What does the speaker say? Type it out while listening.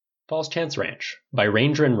Falls Chance Ranch by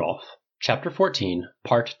Ranger and Rolfe, Chapter 14,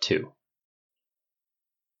 Part 2.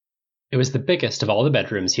 It was the biggest of all the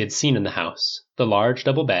bedrooms he had seen in the house, the large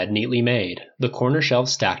double bed neatly made, the corner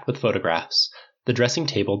shelves stacked with photographs, the dressing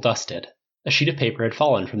table dusted. A sheet of paper had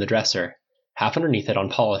fallen from the dresser, half underneath it on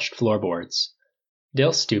polished floorboards.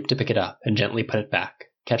 Dale stooped to pick it up and gently put it back,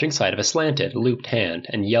 catching sight of a slanted, looped hand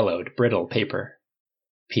and yellowed, brittle paper.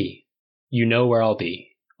 P. You know where I'll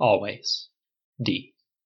be. Always. D.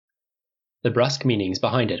 The brusque meanings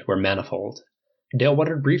behind it were manifold. Dale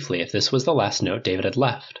wondered briefly if this was the last note David had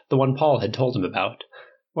left, the one Paul had told him about,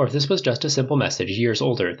 or if this was just a simple message years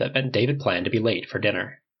older that meant David planned to be late for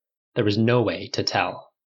dinner. There was no way to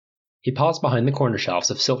tell. He paused behind the corner shelves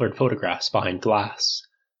of silvered photographs behind glass.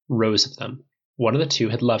 Rows of them. One of the two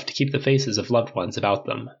had loved to keep the faces of loved ones about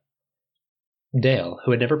them. Dale, who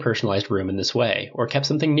had never personalized room in this way, or kept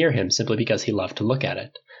something near him simply because he loved to look at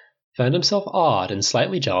it, found himself awed and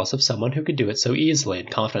slightly jealous of someone who could do it so easily and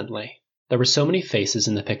confidently. There were so many faces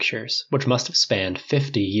in the pictures, which must have spanned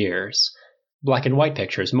 50 years. Black and white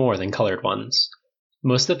pictures more than colored ones.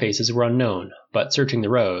 Most of the faces were unknown, but searching the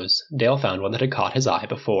rows, Dale found one that had caught his eye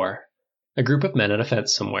before. A group of men at a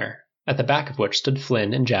fence somewhere, at the back of which stood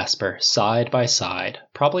Flynn and Jasper side by side,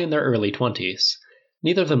 probably in their early 20s.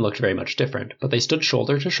 Neither of them looked very much different, but they stood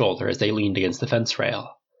shoulder to shoulder as they leaned against the fence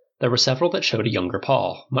rail. There were several that showed a younger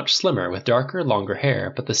Paul, much slimmer, with darker, longer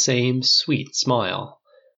hair, but the same sweet smile.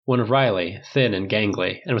 One of Riley, thin and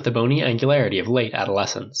gangly, and with the bony angularity of late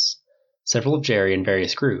adolescence. Several of Jerry in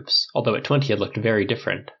various groups, although at 20 had looked very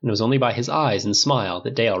different, and it was only by his eyes and smile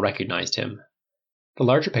that Dale recognized him. The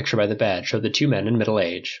larger picture by the bed showed the two men in middle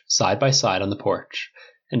age, side by side on the porch,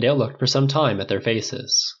 and Dale looked for some time at their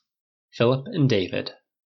faces. Philip and David.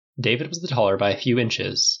 David was the taller by a few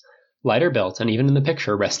inches. Lighter built, and even in the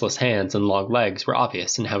picture restless hands and long legs were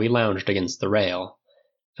obvious in how he lounged against the rail.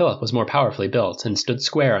 Philip was more powerfully built and stood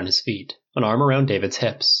square on his feet, an arm around David's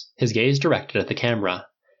hips, his gaze directed at the camera.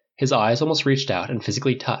 His eyes almost reached out and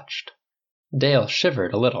physically touched. Dale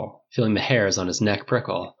shivered a little, feeling the hairs on his neck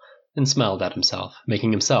prickle, and smiled at himself, making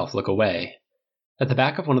himself look away. At the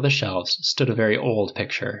back of one of the shelves stood a very old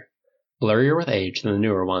picture, blurrier with age than the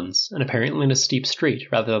newer ones, and apparently in a steep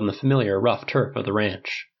street rather than the familiar rough turf of the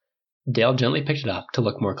ranch. Dale gently picked it up to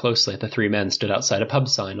look more closely at the three men stood outside a pub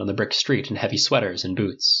sign on the brick street in heavy sweaters and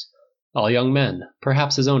boots. All young men,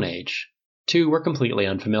 perhaps his own age. Two were completely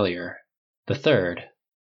unfamiliar. The third,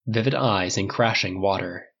 vivid eyes and crashing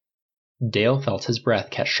water. Dale felt his breath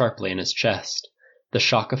catch sharply in his chest. The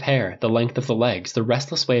shock of hair, the length of the legs, the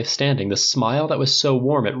restless way of standing, the smile that was so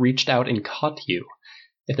warm it reached out and caught you.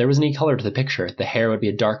 If there was any color to the picture, the hair would be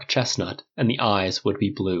a dark chestnut, and the eyes would be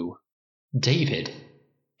blue. David!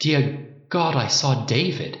 Dear God, I saw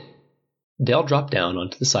David! Dale dropped down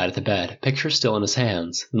onto the side of the bed, picture still in his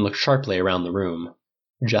hands, and looked sharply around the room.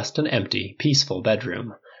 Just an empty, peaceful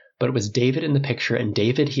bedroom. But it was David in the picture, and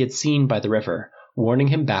David he had seen by the river, warning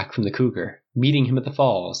him back from the cougar, meeting him at the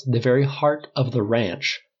falls, the very heart of the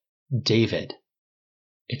ranch. David.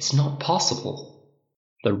 It's not possible.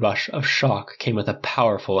 The rush of shock came with a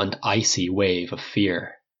powerful and icy wave of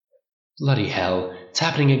fear. Bloody hell, it's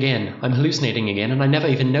happening again. I'm hallucinating again, and I never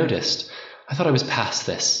even noticed. I thought I was past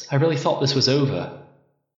this. I really thought this was over.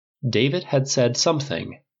 David had said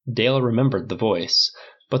something. Dale remembered the voice,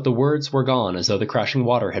 but the words were gone as though the crashing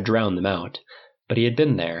water had drowned them out. But he had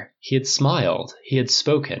been there. He had smiled. He had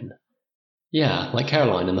spoken. Yeah, like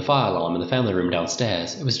Caroline in the fire alarm in the family room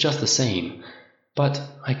downstairs. It was just the same. But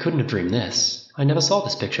I couldn't have dreamed this. I never saw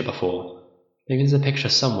this picture before. Maybe there's a picture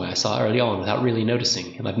somewhere I saw early on without really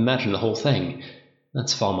noticing, and I've imagined the whole thing.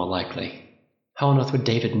 That's far more likely. How on earth would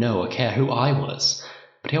David know or care who I was?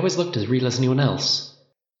 But he always looked as real as anyone else.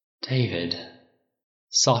 David.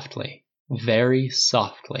 Softly, very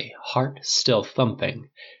softly, heart still thumping,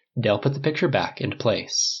 Dale put the picture back into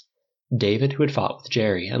place. David, who had fought with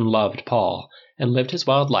Jerry and loved Paul, and lived his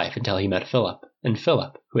wild life until he met Philip, and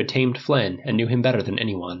Philip, who had tamed Flynn and knew him better than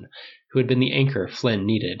anyone, who had been the anchor Flynn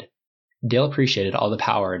needed. Dale appreciated all the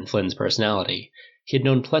power in Flynn's personality. He had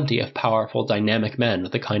known plenty of powerful, dynamic men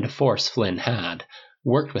with the kind of force Flynn had,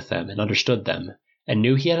 worked with them and understood them, and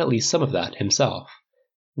knew he had at least some of that himself.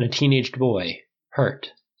 And a teenaged boy,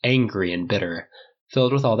 hurt, angry and bitter,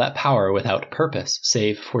 filled with all that power without purpose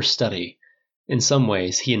save for study. In some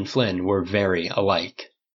ways he and Flynn were very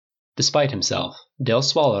alike. Despite himself, Dale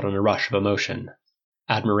swallowed on a rush of emotion.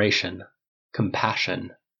 Admiration.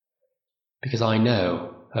 Compassion. Because I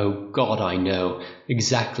know, oh God, I know,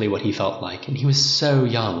 exactly what he felt like, and he was so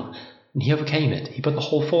young, and he overcame it. He put the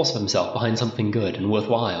whole force of himself behind something good and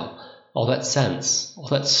worthwhile. All that sense, all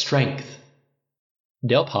that strength.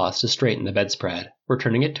 Dale paused to straighten the bedspread,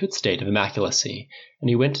 returning it to its state of immaculacy, and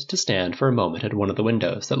he went to stand for a moment at one of the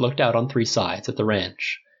windows that looked out on 3 sides at the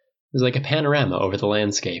ranch. It was like a panorama over the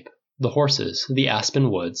landscape, the horses, the aspen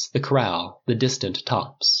woods, the corral, the distant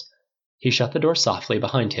tops. He shut the door softly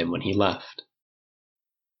behind him when he left.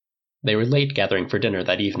 They were late gathering for dinner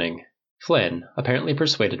that evening. Flynn, apparently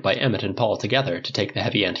persuaded by Emmett and Paul together to take the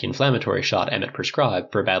heavy anti-inflammatory shot Emmett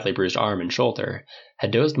prescribed for a badly bruised arm and shoulder,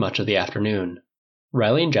 had dozed much of the afternoon.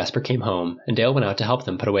 Riley and Jasper came home, and Dale went out to help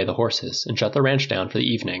them put away the horses and shut the ranch down for the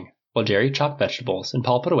evening, while Jerry chopped vegetables and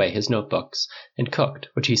Paul put away his notebooks and cooked,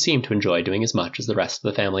 which he seemed to enjoy doing as much as the rest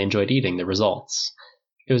of the family enjoyed eating the results.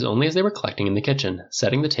 It was only as they were collecting in the kitchen,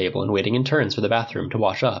 setting the table and waiting in turns for the bathroom to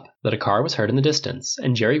wash up, that a car was heard in the distance,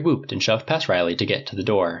 and Jerry whooped and shoved past Riley to get to the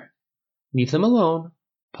door. "Leave them alone,"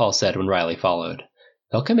 Paul said when Riley followed.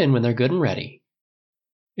 "They'll come in when they're good and ready."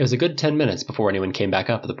 It was a good 10 minutes before anyone came back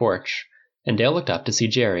up the porch, and Dale looked up to see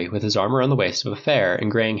Jerry with his arm around the waist of a fair and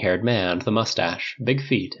graying-haired man with a mustache, big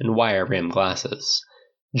feet, and wire-rimmed glasses.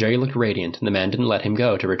 Jerry looked radiant, and the man didn't let him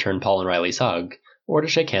go to return Paul and Riley's hug, or to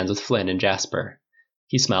shake hands with Flynn and Jasper.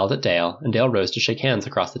 He smiled at Dale, and Dale rose to shake hands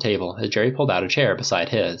across the table as Jerry pulled out a chair beside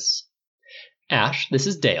his. "Ash, this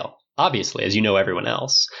is Dale. Obviously, as you know everyone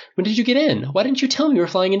else. When did you get in? Why didn't you tell me you were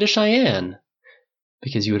flying into Cheyenne?"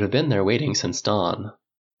 "Because you would have been there waiting since dawn,"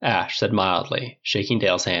 Ash said mildly, shaking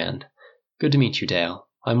Dale's hand. "Good to meet you, Dale.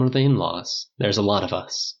 I'm one of the in-laws. There's a lot of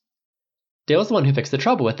us." "Dale's the one who fixed the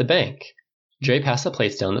trouble with the bank." Jerry passed the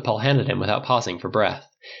plates down that Paul handed him without pausing for breath.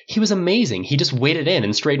 "He was amazing. He just waded in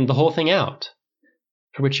and straightened the whole thing out."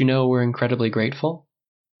 "For which you know we're incredibly grateful?"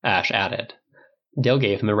 Ash added. Dale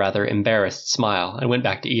gave him a rather embarrassed smile and went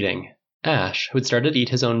back to eating. Ash, who had started to eat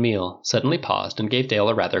his own meal, suddenly paused and gave Dale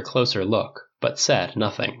a rather closer look, but said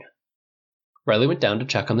nothing. Riley went down to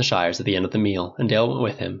check on the Shires at the end of the meal, and Dale went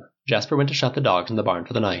with him. Jasper went to shut the dogs in the barn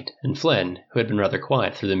for the night, and Flynn, who had been rather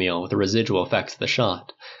quiet through the meal with the residual effects of the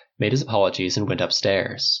shot, made his apologies and went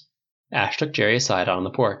upstairs. Ash took Jerry aside out on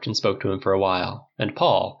the porch and spoke to him for a while, and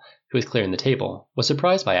Paul, who was clearing the table, was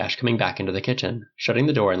surprised by Ash coming back into the kitchen, shutting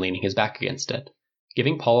the door and leaning his back against it,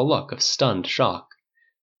 giving Paul a look of stunned shock.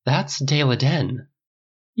 "That's Dale Aden."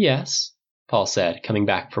 "Yes," Paul said, coming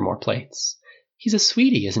back for more plates. "He's a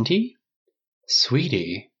sweetie, isn't he?"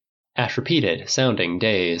 "Sweetie?" Ash repeated, sounding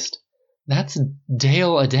dazed. "That's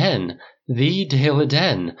Dale Aden. The Dale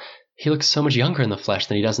Aden. He looks so much younger in the flesh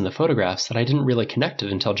than he does in the photographs that I didn't really connect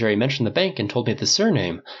it until Jerry mentioned the bank and told me the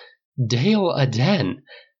surname. Dale Aden.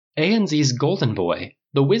 ANZ's golden boy,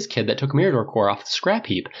 the whiz kid that took Mirador Corps off the scrap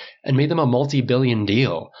heap and made them a multi-billion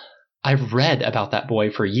deal. I've read about that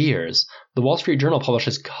boy for years. The Wall Street Journal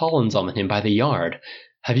publishes columns on him by the yard.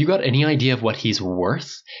 Have you got any idea of what he's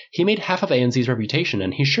worth? He made half of ANZ's reputation,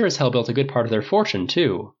 and he sure as hell built a good part of their fortune,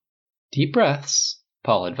 too." "Deep breaths,"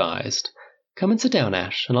 Paul advised. "Come and sit down,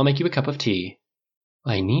 Ash, and I'll make you a cup of tea."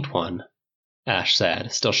 "I need one," Ash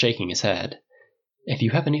said, still shaking his head. "If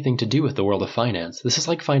you have anything to do with the world of finance, this is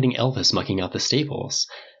like finding Elvis mucking out the staples.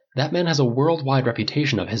 That man has a worldwide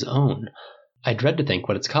reputation of his own. I dread to think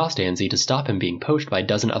what it's cost ANZ to stop him being poached by a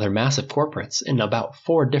dozen other massive corporates in about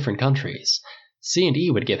 4 different countries. C&E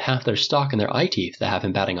would give half their stock and their eye teeth to have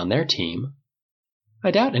him batting on their team." "I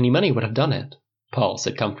doubt any money would have done it," Paul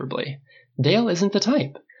said comfortably. "Dale isn't the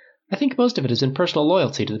type. I think most of it has been personal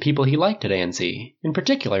loyalty to the people he liked at ANZ, in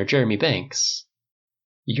particular Jeremy Banks."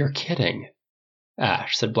 "You're kidding,"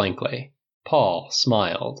 Ash said blankly. Paul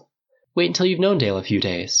smiled. "Wait until you've known Dale a few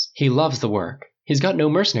days. He loves the work. He's got no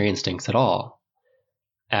mercenary instincts at all."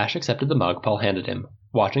 Ash accepted the mug Paul handed him,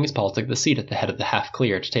 watching as Paul took the seat at the head of the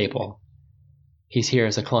half-cleared table. "He's here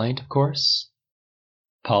as a client, of course?"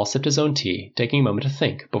 Paul sipped his own tea, taking a moment to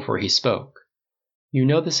think before he spoke. "You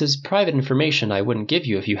know this is private information I wouldn't give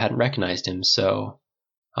you if you hadn't recognized him, so—"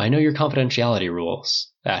 "I know your confidentiality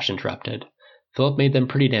rules," Ash interrupted. "Philip made them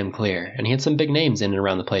pretty damn clear, and he had some big names in and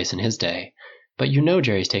around the place in his day. But you know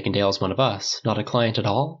Jerry's taken Dale as one of us, not a client at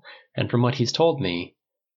all, and from what he's told me—"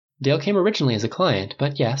 "Dale came originally as a client,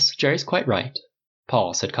 but yes, Jerry's quite right,"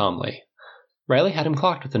 Paul said calmly. "Riley had him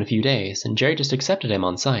clocked within a few days, and Jerry just accepted him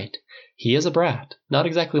on sight. He is a brat, not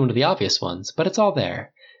exactly one of the obvious ones, but it's all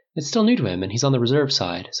there. It's still new to him, and he's on the reserve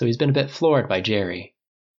side, so he's been a bit floored by Jerry."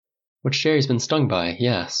 "Which Jerry's been stung by,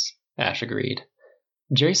 yes," Ash agreed.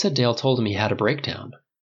 "Jerry said Dale told him he had a breakdown."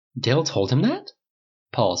 "Dale told him that?"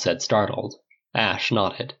 Paul said, startled. Ash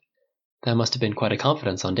nodded. "That must have been quite a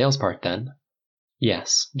confidence on Dale's part, then."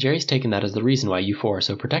 "Yes, Jerry's taken that as the reason why you four are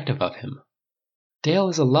so protective of him." "Dale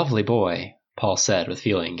is a lovely boy," Paul said with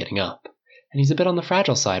feeling, getting up. "And he's a bit on the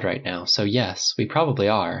fragile side right now, so yes, we probably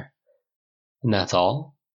are." "And that's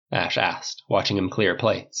all?" Ash asked, watching him clear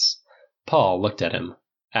plates. Paul looked at him.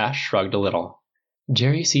 Ash shrugged a little.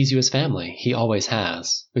 Jerry sees you as family. He always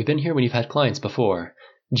has. We've been here when you've had clients before.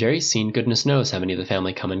 Jerry's seen goodness knows how many of the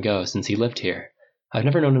family come and go since he lived here. I've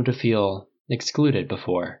never known him to feel excluded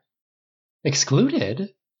before.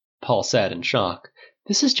 Excluded? Paul said in shock.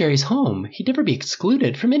 This is Jerry's home. He'd never be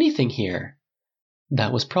excluded from anything here.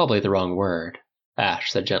 That was probably the wrong word,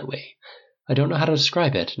 Ash said gently. I don't know how to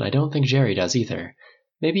describe it, and I don't think Jerry does either.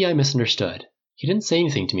 Maybe I misunderstood. He didn't say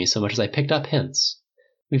anything to me so much as I picked up hints.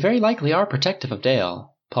 We very likely are protective of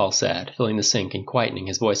Dale, Paul said, filling the sink and quietening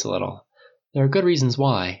his voice a little. There are good reasons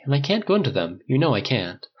why, and I can't go into them. You know I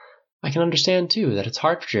can't. I can understand, too, that it's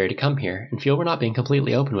hard for Jerry to come here and feel we're not being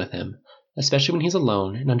completely open with him, especially when he's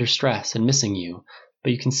alone and under stress and missing you,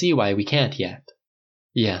 but you can see why we can't yet.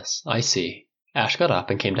 Yes, I see. Ash got up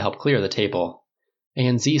and came to help clear the table.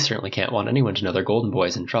 ANZ certainly can't want anyone to know their golden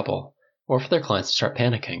boy's in trouble, or for their clients to start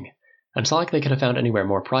panicking, and it's not like they could have found anywhere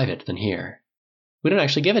more private than here. We don't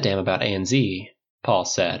actually give a damn about ANZ, Paul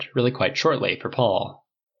said, really quite shortly for Paul.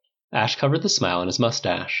 Ash covered the smile on his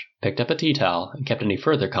mustache, picked up a tea towel, and kept any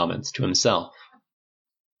further comments to himself.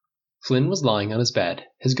 Flynn was lying on his bed,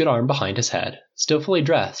 his good arm behind his head, still fully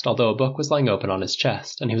dressed, although a book was lying open on his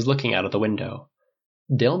chest, and he was looking out of the window.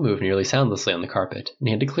 Dale moved nearly soundlessly on the carpet, and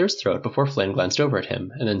he had to clear his throat before Flynn glanced over at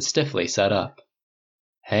him, and then stiffly sat up.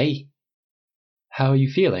 Hey. How are you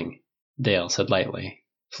feeling? Dale said lightly.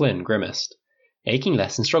 Flynn grimaced. Aching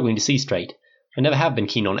less and struggling to see straight. I never have been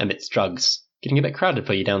keen on Emmett's drugs. Getting a bit crowded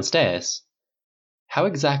for you downstairs. How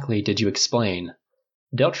exactly did you explain?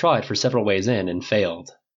 Dale tried for several ways in and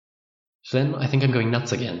failed. Flynn, I think I'm going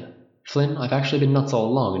nuts again. Flynn, I've actually been nuts all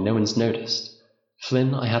along and no one's noticed.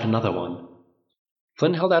 Flynn, I had another one.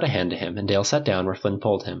 Flynn held out a hand to him, and Dale sat down where Flynn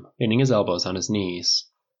pulled him, leaning his elbows on his knees.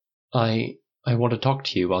 I want to talk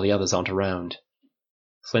to you while the others aren't around.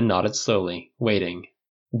 Flynn nodded slowly, waiting.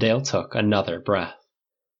 Dale took another breath.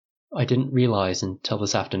 I didn't realize until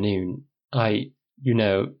this afternoon.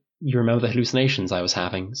 You remember the hallucinations I was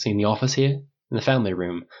having, seeing the office here, in the family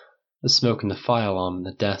room, the smoke and the fire alarm and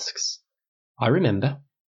the desks. I remember,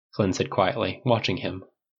 Flynn said quietly, watching him.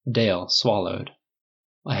 Dale swallowed.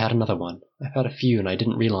 I had another one. I've had a few and I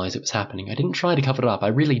didn't realize it was happening. I didn't try to cover it up. I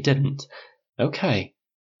really didn't. Okay.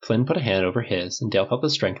 Flynn put a hand over his, and Dale felt the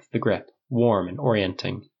strength of the grip, warm and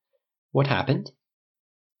orienting. What happened?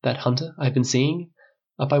 That hunter I've been seeing?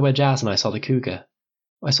 Up by where Jazz and I saw the cougar.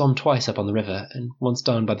 I saw him twice up on the river, and once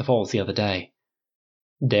down by the falls the other day.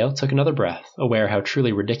 Dale took another breath, aware how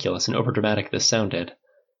truly ridiculous and overdramatic this sounded.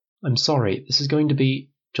 I'm sorry, this is going to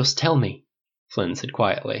be... Just tell me, Flynn said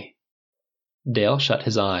quietly. Dale shut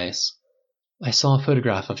his eyes. I saw a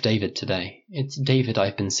photograph of David today. It's David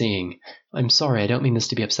I've been seeing. I'm sorry, I don't mean this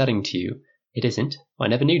to be upsetting to you. It isn't. I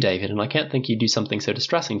never knew David, and I can't think you'd do something so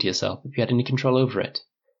distressing to yourself if you had any control over it,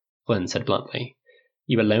 Flynn said bluntly.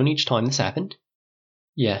 You were alone each time this happened?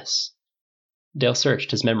 Yes. Dale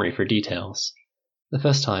searched his memory for details. The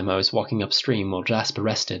first time I was walking upstream while Jasper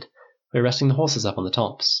rested. We were resting the horses up on the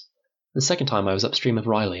tops. The second time I was upstream of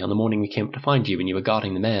Riley on the morning we came up to find you when you were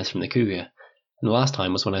guarding the mares from the cougar. And the last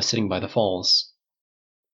time was when I was sitting by the falls.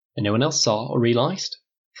 And no one else saw or realized?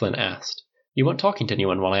 Flynn asked. You weren't talking to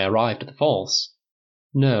anyone while I arrived at the falls.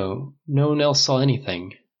 No one else saw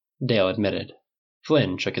anything, Dale admitted.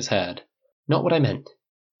 Flynn shook his head. Not what I meant.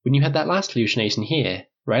 When you had that last hallucination here,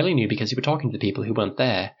 Riley knew because you were talking to the people who weren't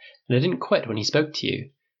there, and it didn't quit when he spoke to you.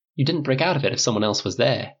 You didn't break out of it if someone else was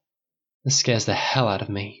there. This scares the hell out of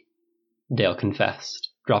me, Dale confessed,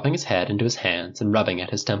 dropping his head into his hands and rubbing at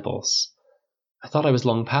his temples. I thought I was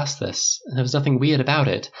long past this, and there was nothing weird about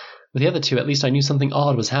it. With the other two, at least I knew something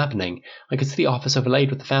odd was happening. I could see the office overlaid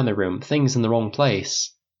with the family room, things in the wrong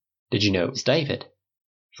place. Did you know it was David?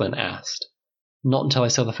 Flynn asked. Not until I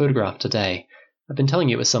saw the photograph today. I've been telling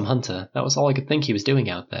you it was some hunter. That was all I could think he was doing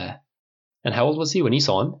out there. And how old was he when you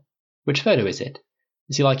saw him? Which photo is it?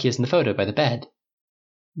 Is he like he is in the photo by the bed?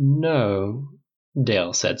 No,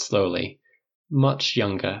 Dale said slowly. Much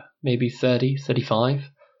younger, maybe 30, 35.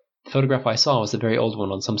 The photograph I saw was a very old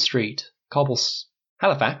one on some street.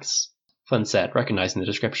 Halifax, Flynn said, recognizing the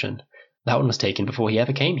description. That one was taken before he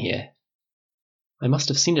ever came here. I must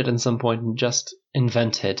have seen it at some point and just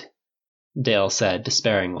invented, Dale said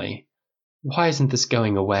despairingly. Why isn't this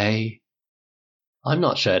going away? I'm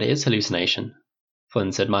not sure it is hallucination,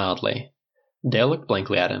 Flynn said mildly. Dale looked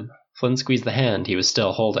blankly at him. Flynn squeezed the hand he was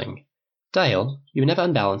still holding. Dale, you were never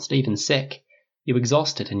unbalanced, even sick. You were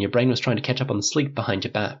exhausted and your brain was trying to catch up on the sleep behind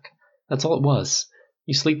your back. That's all it was.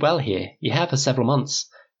 You sleep well here. You have for several months.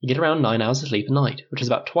 You get around 9 hours of sleep a night, which is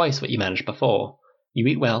about twice what you managed before. You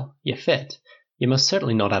eat well. You're fit. You're most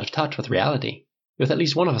certainly not out of touch with reality. With at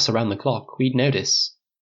least one of us around the clock, we'd notice.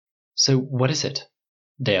 So what is it?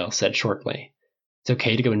 Dale said shortly. It's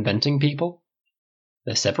okay to go inventing people?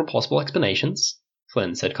 There's several possible explanations,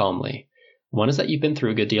 Flynn said calmly. One is that you've been through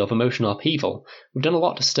a good deal of emotional upheaval. We've done a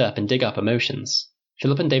lot to stir up and dig up emotions.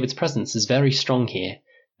 Philip and David's presence is very strong here.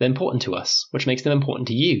 They're important to us, which makes them important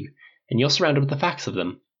to you, and you're surrounded with the facts of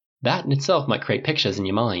them. That in itself might create pictures in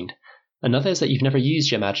your mind. Another is that you've never used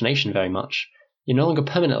your imagination very much. You're no longer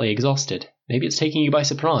permanently exhausted. Maybe it's taking you by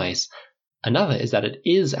surprise. Another is that it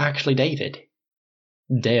is actually David.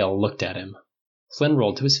 Dale looked at him. Flynn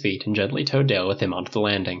rolled to his feet and gently towed Dale with him onto the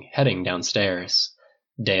landing, heading downstairs.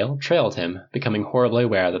 Dale trailed him, becoming horribly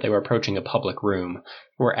aware that they were approaching a public room,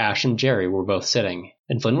 where Ash and Jerry were both sitting,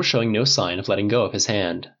 and Flynn was showing no sign of letting go of his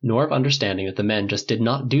hand, nor of understanding that the men just did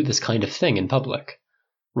not do this kind of thing in public.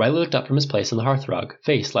 Riley looked up from his place on the hearthrug,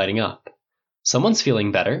 face lighting up. Someone's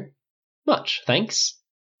feeling better. Much, thanks,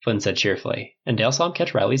 Flynn said cheerfully, and Dale saw him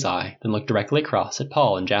catch Riley's eye, then look directly across at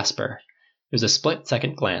Paul and Jasper. It was a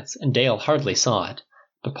split-second glance, and Dale hardly saw it,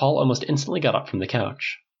 but Paul almost instantly got up from the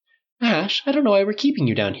couch. Ash, I don't know why we're keeping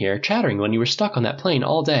you down here, chattering when you were stuck on that plane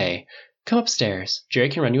all day. Come upstairs. Jerry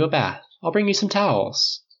can run you a bath. I'll bring you some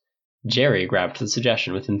towels. Jerry grabbed the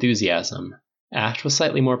suggestion with enthusiasm. Ash with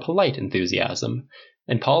slightly more polite enthusiasm,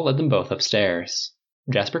 and Paul led them both upstairs.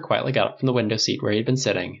 Jasper quietly got up from the window seat where he had been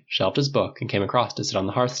sitting, shelved his book, and came across to sit on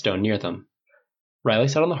the hearthstone near them. Riley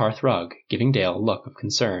sat on the hearth rug, giving Dale a look of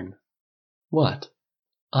concern. What?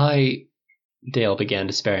 Dale began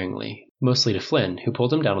despairingly, mostly to Flynn, who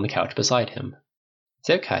pulled him down on the couch beside him. It's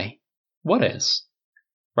okay. What is?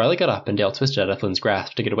 Riley got up and Dale twisted out of Flynn's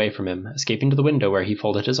grasp to get away from him, escaping to the window where he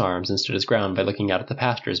folded his arms and stood his ground by looking out at the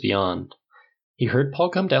pastures beyond. He heard Paul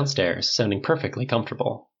come downstairs, sounding perfectly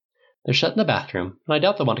comfortable. They're shut in the bathroom, and I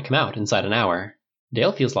doubt they'll want to come out inside an hour.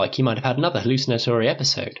 Dale feels like he might have had another hallucinatory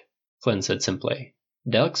episode, Flynn said simply.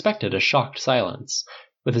 Dale expected a shocked silence.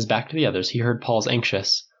 With his back to the others, he heard Paul's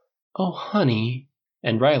anxious, "Oh, honey,"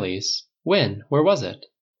 and Riley's, "When? Where was it?"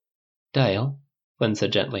 Dale, Flynn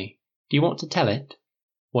said gently, do you want to tell it?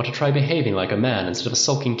 Want to try behaving like a man instead of a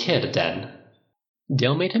sulking kid, Den?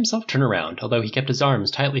 Dale made himself turn around, although he kept his arms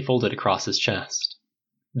tightly folded across his chest.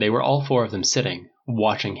 They were all four of them sitting,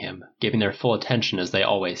 watching him, giving their full attention as they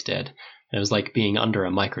always did, and it was like being under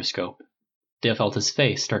a microscope. Dale felt his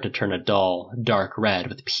face start to turn a dull, dark red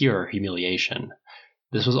with pure humiliation.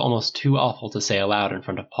 This was almost too awful to say aloud in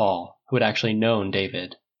front of Paul, who had actually known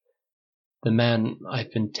David. The man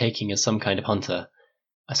I've been taking is some kind of hunter.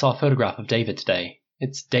 I saw a photograph of David today.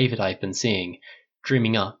 It's David I've been seeing,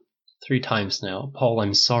 dreaming up, 3 times now. Paul,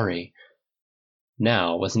 I'm sorry.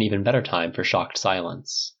 Now was an even better time for shocked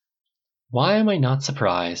silence. Why am I not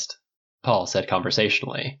surprised? Paul said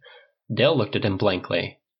conversationally. Dale looked at him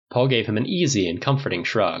blankly. Paul gave him an easy and comforting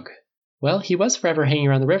shrug. Well, he was forever hanging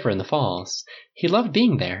around the river in the falls. He loved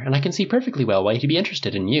being there, and I can see perfectly well why he'd be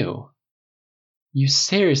interested in you. You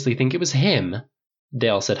seriously think it was him?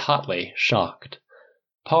 Dale said hotly, shocked.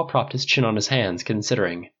 Paul propped his chin on his hands,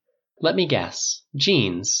 considering. Let me guess.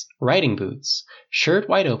 Jeans, riding boots, shirt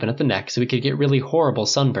wide open at the neck so he could get really horrible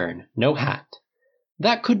sunburn, no hat.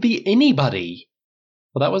 That could be anybody!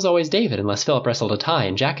 Well, that was always David unless Philip wrestled a tie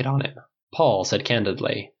and jacket on him, Paul said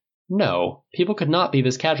candidly. No, people could not be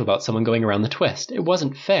this casual about someone going around the twist. It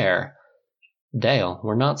wasn't fair. Dale,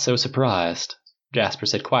 we're not so surprised, Jasper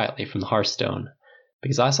said quietly from the hearthstone,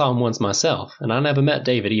 because I saw him once myself, and I never met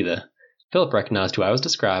David either. Philip recognized who I was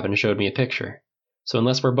describing and showed me a picture. So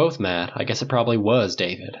unless we're both mad, I guess it probably was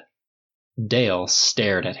David. Dale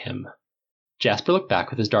stared at him. Jasper looked back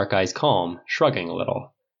with his dark eyes calm, shrugging a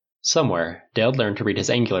little. Somewhere, Dale learned to read his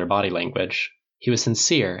angular body language. He was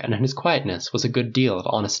sincere, and in his quietness was a good deal of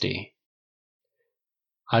honesty.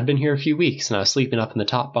 I'd been here a few weeks, and I was sleeping up in the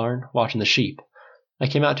top barn, watching the sheep. I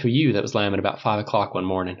came out to a ewe that was lambing about 5 o'clock one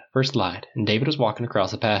morning, first light, and David was walking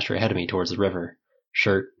across the pasture ahead of me towards the river.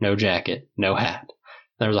 Shirt, no jacket, no hat.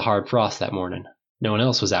 There was a hard frost that morning. No one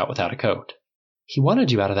else was out without a coat. He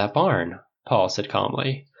wanted you out of that barn, Paul said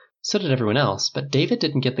calmly. So did everyone else, but David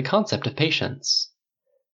didn't get the concept of patience.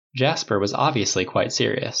 Jasper was obviously quite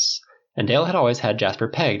serious, and Dale had always had Jasper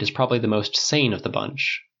pegged as probably the most sane of the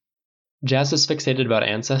bunch. Jas is fixated about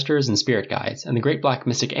ancestors and spirit guides, and the great black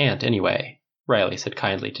mystic aunt anyway, Riley said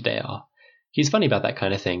kindly to Dale. He's funny about that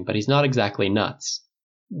kind of thing, but he's not exactly nuts.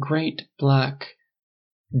 Great black...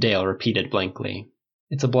 Dale repeated blankly.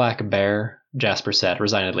 It's a black bear, Jasper said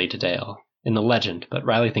resignedly to Dale. In the legend, but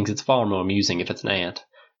Riley thinks it's far more amusing if it's an ant.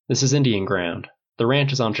 This is Indian ground. The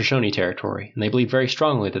ranch is on Shoshone territory, and they believe very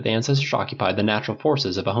strongly that the ancestors occupied the natural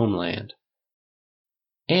forces of a homeland.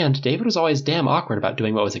 And David was always damn awkward about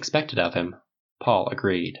doing what was expected of him, Paul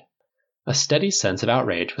agreed. A steady sense of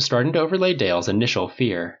outrage was starting to overlay Dale's initial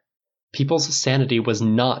fear. People's sanity was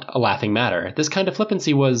not a laughing matter. This kind of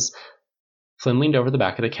flippancy was... Flynn leaned over the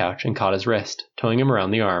back of the couch and caught his wrist, towing him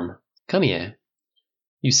around the arm. Come here.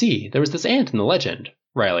 You see, there was this ant in the legend,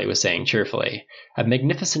 Riley was saying cheerfully. A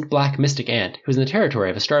magnificent black mystic ant who was in the territory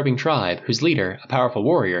of a starving tribe whose leader, a powerful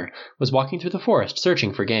warrior, was walking through the forest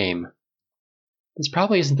searching for game. This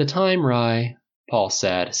probably isn't the time, Ry, Paul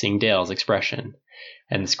said, seeing Dale's expression.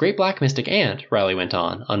 And this great black mystic ant, Riley went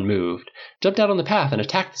on, unmoved, jumped out on the path and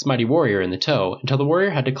attacked this mighty warrior in the toe until the warrior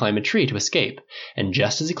had to climb a tree to escape, and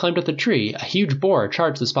just as he climbed up the tree, a huge boar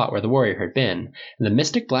charged the spot where the warrior had been, and the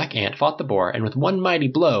mystic black ant fought the boar and with one mighty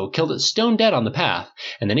blow killed it stone dead on the path,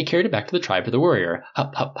 and then he carried it back to the tribe for the warrior,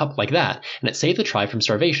 hup, hup, hup, like that, and it saved the tribe from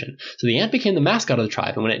starvation. So the ant became the mascot of the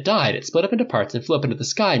tribe, and when it died, it split up into parts and flew up into the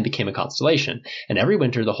sky and became a constellation, and every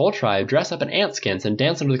winter the whole tribe dressed up in ant skins and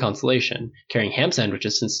danced under the constellation, carrying ham sandwiches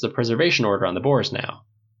since the preservation order on the boars now.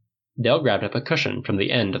 Dale grabbed up a cushion from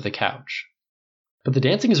the end of the couch. But the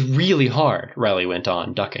dancing is really hard, Riley went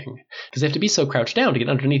on, ducking, because they have to be so crouched down to get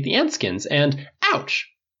underneath the ant skins, and... Ouch!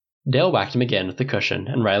 Dale whacked him again with the cushion,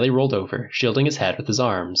 and Riley rolled over, shielding his head with his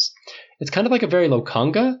arms. It's kind of like a very low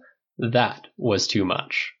conga. That was too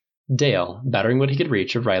much. Dale, battering what he could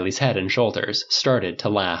reach of Riley's head and shoulders, started to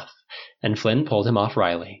laugh, and Flynn pulled him off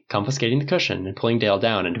Riley, confiscating the cushion and pulling Dale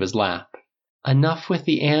down into his lap. Enough with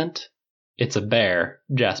the ant? It's a bear,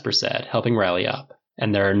 Jasper said, helping Riley up,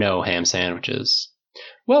 and there are no ham sandwiches.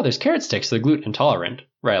 Well, there's carrot sticks to the gluten intolerant,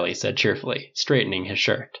 Riley said cheerfully, straightening his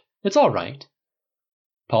shirt. It's all right.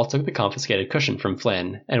 Paul took the confiscated cushion from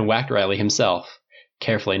Flynn and whacked Riley himself,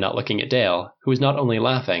 carefully not looking at Dale, who was not only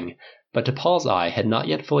laughing, but to Paul's eye had not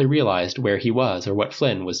yet fully realized where he was or what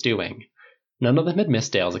Flynn was doing. None of them had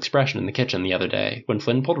missed Dale's expression in the kitchen the other day when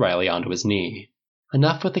Flynn pulled Riley onto his knee.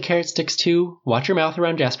 Enough with the carrot sticks, too. Watch your mouth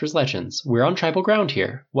around Jasper's legends. We're on tribal ground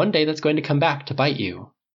here. One day that's going to come back to bite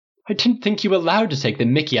you. I didn't think you were allowed to take the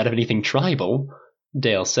mickey out of anything tribal,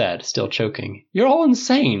 Dale said, still choking. You're all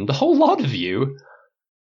insane, the whole lot of you.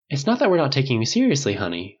 It's not that we're not taking you seriously,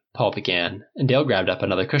 honey, Paul began, and Dale grabbed up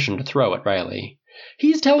another cushion to throw at Riley.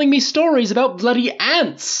 He's telling me stories about bloody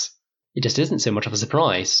ants! It just isn't so much of a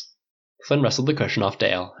surprise. Flynn wrestled the cushion off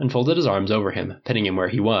Dale and folded his arms over him, pinning him where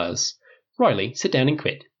he was. Riley, sit down and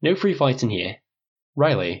quit. No free fights in here.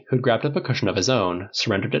 Riley, who had grabbed up a cushion of his own,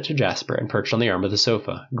 surrendered it to Jasper and perched on the arm of the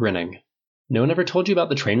sofa, grinning. No one ever told you about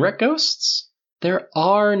the train wreck ghosts? There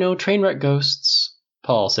are no train wreck ghosts,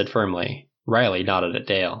 Paul said firmly. Riley nodded at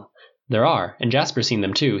Dale. There are, and Jasper's seen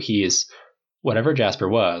them too. He's... Whatever Jasper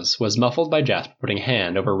was muffled by Jasper putting a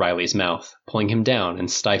hand over Riley's mouth, pulling him down and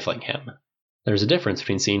stifling him. There's a difference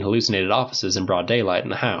between seeing hallucinated offices in broad daylight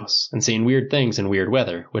in the house, and seeing weird things in weird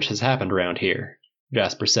weather, which has happened around here,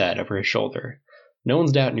 Jasper said over his shoulder. No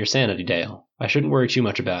one's doubting your sanity, Dale. I shouldn't worry too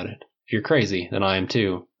much about it. If you're crazy, then I am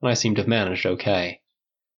too, and I seem to have managed okay.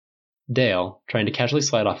 Dale, trying to casually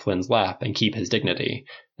slide off Flynn's lap and keep his dignity,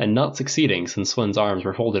 and not succeeding since Flynn's arms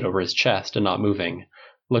were folded over his chest and not moving,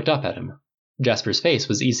 looked up at him. Jasper's face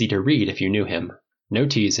was easy to read if you knew him. No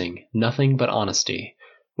teasing, nothing but honesty,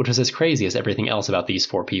 which was as crazy as everything else about these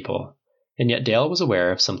four people. And yet Dale was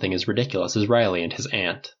aware of something as ridiculous as Riley and his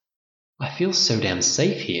aunt. I feel so damn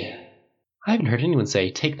safe here. I haven't heard anyone say,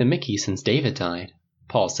 take the mickey since David died,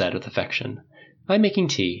 Paul said with affection. I'm making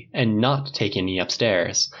tea, and not taking any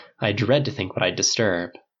upstairs. I dread to think what I'd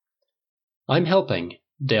disturb. I'm helping.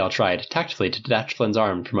 Dale tried tactfully to detach Flynn's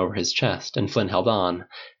arm from over his chest, and Flynn held on,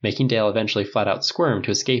 making Dale eventually flat out squirm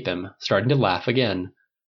to escape him, starting to laugh again.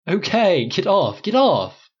 Okay, get off, get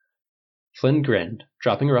off! Flynn grinned,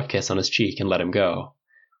 dropping a rough kiss on his cheek, and let him go.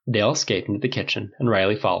 Dale escaped into the kitchen, and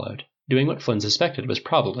Riley followed, doing what Flynn suspected was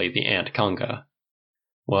probably the Aunt Conga.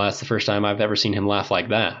 Well, that's the first time I've ever seen him laugh like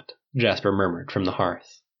that, Jasper murmured from the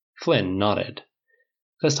hearth. Flynn nodded.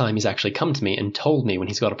 This time he's actually come to me and told me when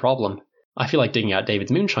he's got a problem. I feel like digging out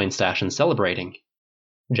David's moonshine stash and celebrating.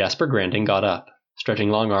 Jasper grinned and got up, stretching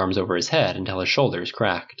long arms over his head until his shoulders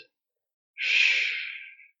cracked. Shh.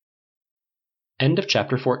 End of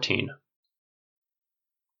chapter 14.